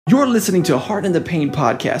You're listening to Heart in the Pain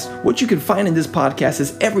podcast. What you can find in this podcast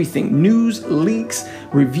is everything: news, leaks,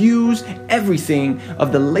 reviews, everything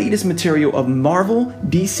of the latest material of Marvel,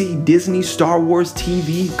 DC, Disney, Star Wars,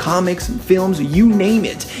 TV, comics, films, you name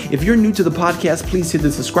it. If you're new to the podcast, please hit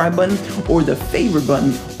the subscribe button or the favorite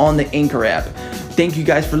button on the Anchor app. Thank you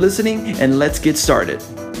guys for listening, and let's get started.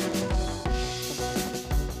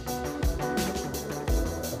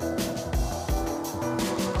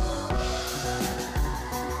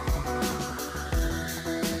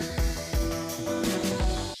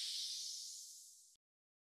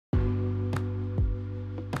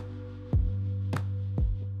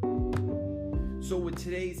 So with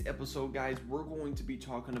today's episode, guys, we're going to be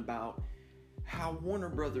talking about how Warner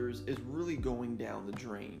Brothers is really going down the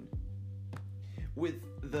drain. With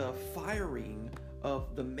the firing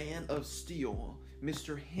of the Man of Steel,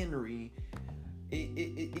 Mr. Henry,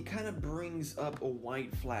 it kind of brings up a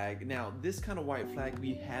white flag. Now, this kind of white flag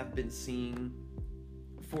we have been seeing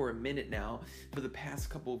for a minute now, for the past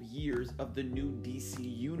couple of years, of the new DC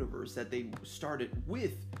universe that they started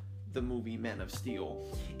with the movie Man of Steel.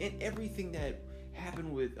 And everything that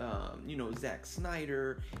happened with Zack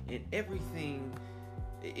Snyder and everything,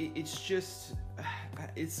 it's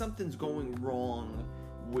something's going wrong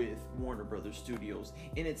with Warner Brothers Studios,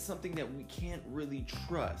 and it's something that we can't really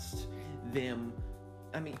trust them.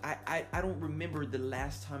 I mean, I don't remember the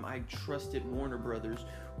last time I trusted Warner Brothers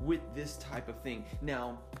with this type of thing.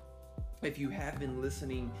 Now, if you have been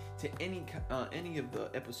listening to any of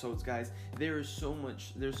the episodes, guys, there's so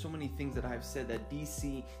many things that I've said that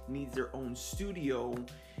DC needs their own studio,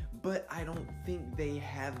 but I don't think they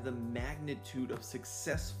have the magnitude of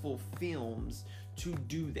successful films to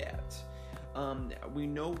do that. We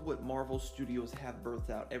know what Marvel Studios have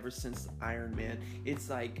birthed out ever since Iron Man.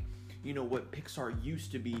 It's like, what Pixar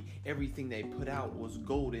used to be. Everything they put out was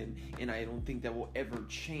golden, and I don't think that will ever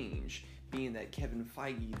change, being that Kevin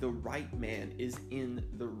Feige, the right man, is in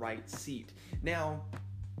the right seat. Now,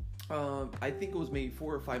 I think it was maybe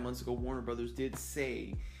 4 or 5 months ago, Warner Brothers did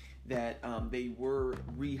say that they were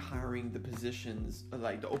rehiring the positions,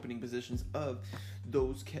 like the opening positions of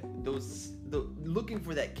looking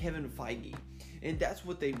for that Kevin Feige. And that's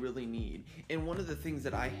what they really need. And one of the things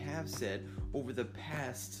that I have said over the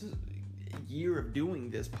past year of doing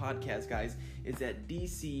this podcast, guys, is that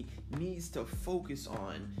DC needs to focus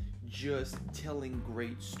on just telling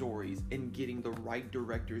great stories and getting the right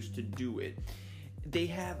directors to do it. They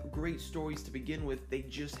have great stories to begin with. They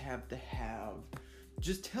just have to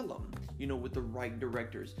tell them, with the right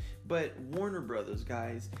directors. But Warner Brothers,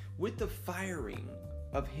 guys, with the firing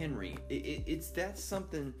of Henry, that's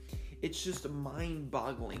something. It's just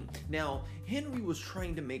mind-boggling. Now, Henry was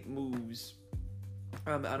trying to make moves.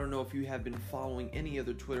 I don't know if you have been following any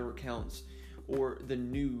other Twitter accounts or the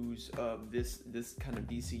news of this kind of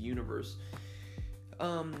DC universe.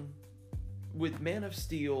 With Man of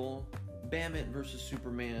Steel, Batman vs.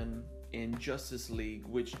 Superman, and Justice League,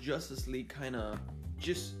 which Justice League kind of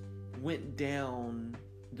just went down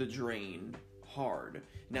the drain hard.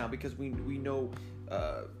 Now, because we know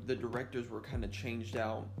the directors were kind of changed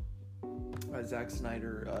out. Zack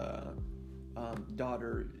Snyder,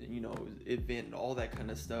 daughter, event, and all that kind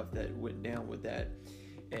of stuff that went down with that.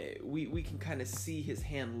 We can kind of see his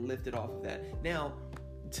hand lifted off of that. Now,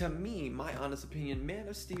 to me, my honest opinion, Man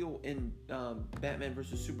of Steel and Batman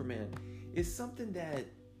vs. Superman is something that,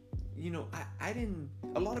 I didn't,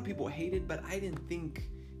 a lot of people hated, but I didn't think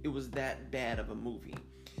it was that bad of a movie.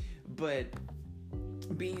 But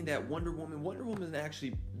being that Wonder Woman is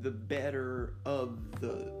actually the better of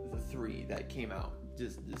the three that came out.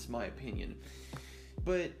 Just my opinion.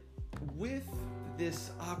 But with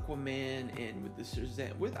this Aquaman and with this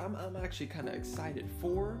Shazam, I'm actually kind of excited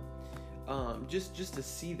for just to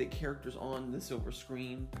see the characters on the silver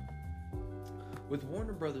screen. With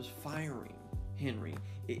Warner Brothers firing Henry,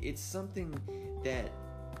 it's something that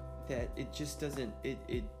it just doesn't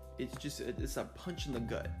it's a punch in the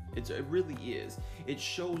gut. It really is. It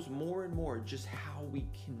shows more and more just how we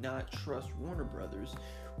cannot trust Warner Brothers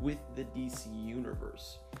with the DC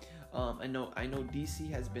universe. I know DC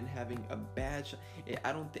has been having a bad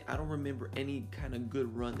I don't remember any kind of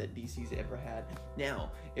good run that DC's ever had.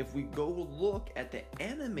 Now, if we go look at the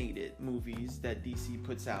animated movies that DC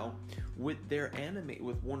puts out with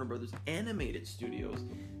with Warner Brothers animated studios,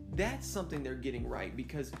 that's something they're getting right,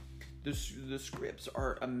 because the scripts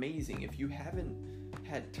are amazing. If you haven't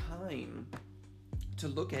had time to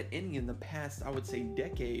look at any in the past, I would say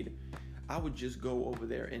decade, I would just go over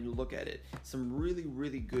there and look at it. Some really,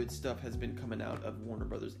 really good stuff has been coming out of Warner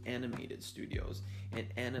Brothers Animated Studios and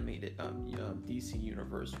animated DC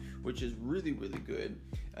Universe, which is really, really good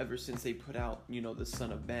ever since they put out, the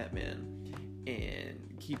Son of Batman,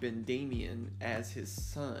 and keeping Damian as his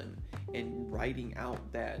son and writing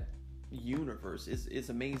out that universe is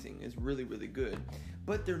amazing. It's really, really good.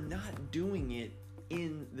 But they're not doing it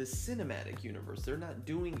in the cinematic universe. They're not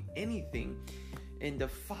doing anything. And to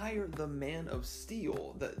fire the Man of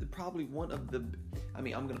Steel, probably one of the, I'm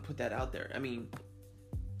gonna put that out there. He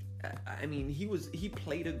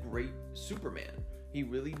played a great Superman. He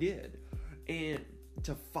really did. And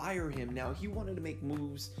to fire him now, he wanted to make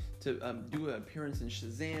moves to do an appearance in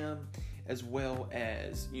Shazam, as well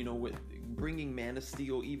as with bringing Man of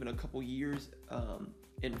Steel even a couple years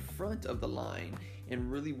in front of the line,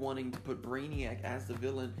 and really wanting to put Brainiac as the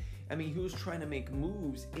villain. He was trying to make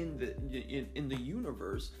moves in the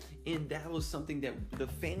universe, and that was something that the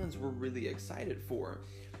fans were really excited for.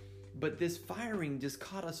 But this firing just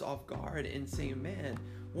caught us off guard and saying, man,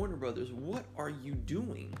 Warner Brothers, what are you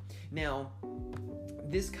doing? Now,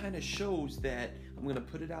 this kind of shows that, I'm going to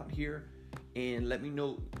put it out here, and let me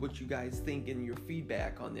know what you guys think and your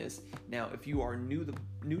feedback on this. Now, if you are new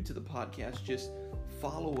to the podcast, just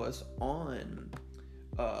follow us on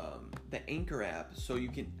the Anchor app, so you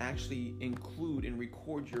can actually include and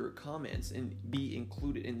record your comments and be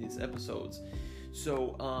included in these episodes.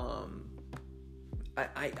 So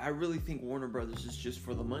I really think Warner Brothers is just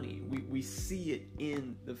for the money. We see it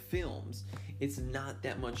in the films. It's not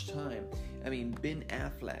that much time. Ben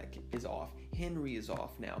Affleck is off. Henry is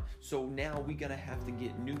off now. So now we're going to have to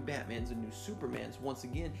get new Batmans and new Supermans once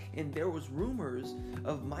again. And there was rumors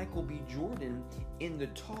of Michael B. Jordan in the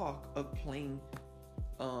talk of playing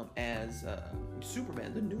as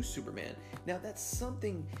Superman, the new Superman. Now that's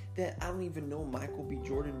something that I don't even know Michael B.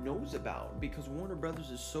 Jordan knows about, because Warner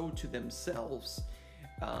Brothers is so to themselves,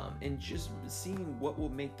 and just seeing what will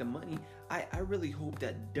make the money. I really hope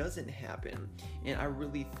that doesn't happen, and I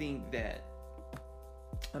really think that,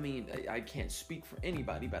 I can't speak for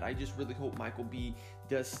anybody, but I just really hope Michael B.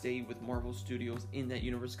 does stay with Marvel Studios in that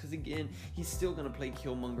universe, because again, he's still going to play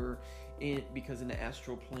Killmonger because in the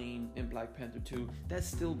Astral Plane in Black Panther 2, that's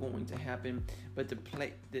still going to happen. But to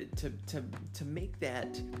make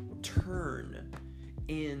that turn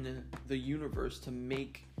in the universe, to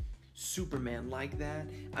make Superman like that,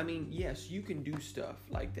 yes, you can do stuff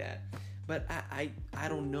like that, but I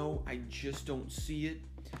don't know, I just don't see it.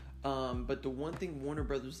 But the one thing Warner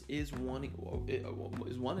Brothers is wanting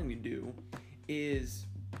to do is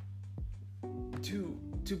to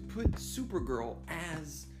put Supergirl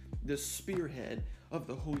as the spearhead of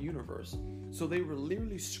the whole universe. So they were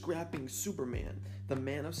literally scrapping Superman, the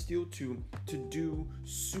Man of Steel 2, to do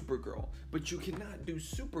Supergirl. But you cannot do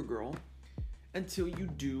Supergirl until you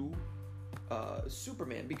do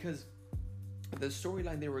Superman, because the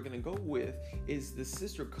storyline they were going to go with is the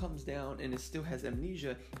sister comes down and it still has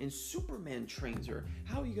amnesia, and Superman trains her.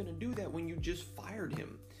 How are you going to do that when you just fired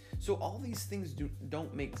him? So all these things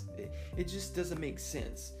don't make, it just doesn't make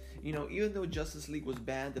sense. Even though Justice League was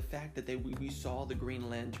bad, the fact that we saw the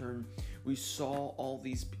Green Lantern, we saw all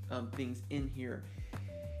these things in here,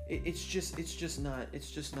 it's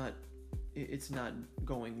not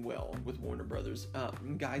going well with Warner Brothers.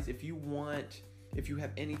 Guys, if you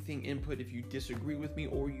have anything input, if you disagree with me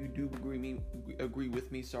or you do agree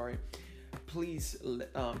with me, please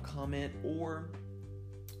comment or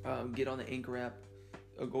get on the Anchor app.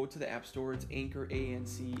 Go to the App Store. It's Anchor,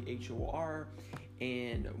 ANCHOR,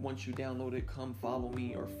 and once you download it, come follow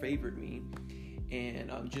me or favorite me,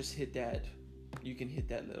 and just hit that. You can hit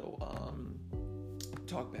that little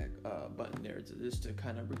talkback button there just to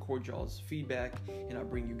kind of record y'all's feedback, and I'll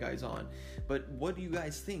bring you guys on. But what do you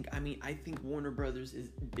guys think? I think Warner Brothers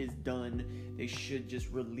is done. They should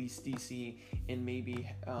just release DC, and maybe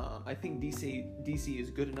I think DC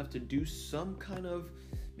is good enough to do some kind of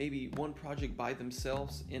maybe one project by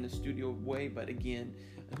themselves in a studio way, but again,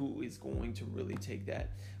 who is going to really take that?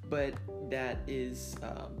 But that is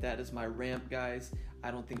my rant, guys. I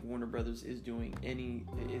don't think Warner Brothers is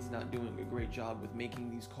not doing a great job with making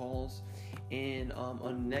these calls. And on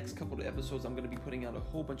the next couple of episodes, I'm going to be putting out a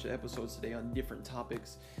whole bunch of episodes today on different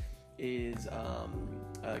topics.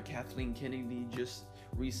 Kathleen Kennedy just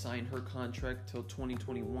re-signed her contract till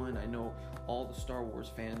 2021. I know all the Star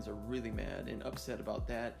Wars fans are really mad and upset about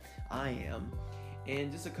that. I am.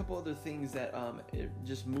 And just a couple other things that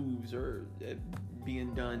just moves or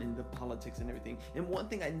being done in the politics and everything. And one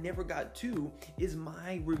thing I never got to is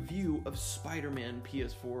my review of Spider-Man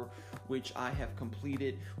PS4, which I have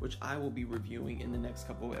completed, which I will be reviewing in the next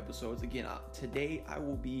couple of episodes. Again, today I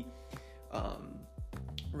will be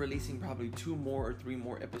releasing probably 2 more or 3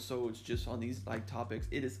 more episodes just on these like topics.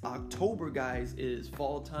 It is October, guys. It is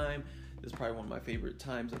fall time. This is probably one of my favorite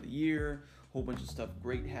times of the year. Whole bunch of stuff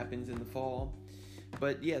great happens in the fall.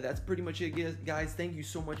 But yeah, that's pretty much it, guys. Thank you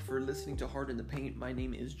so much for listening to Heart in the Paint. My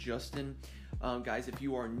name is Justin. Guys, if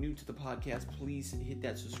you are new to the podcast, please hit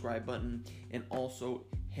that subscribe button, and also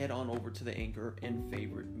head on over to the Anchor and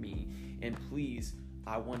favorite me. And please,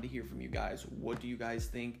 I want to hear from you guys. What do you guys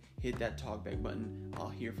think? Hit that talkback button. I'll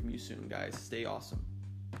hear from you soon, guys. Stay awesome.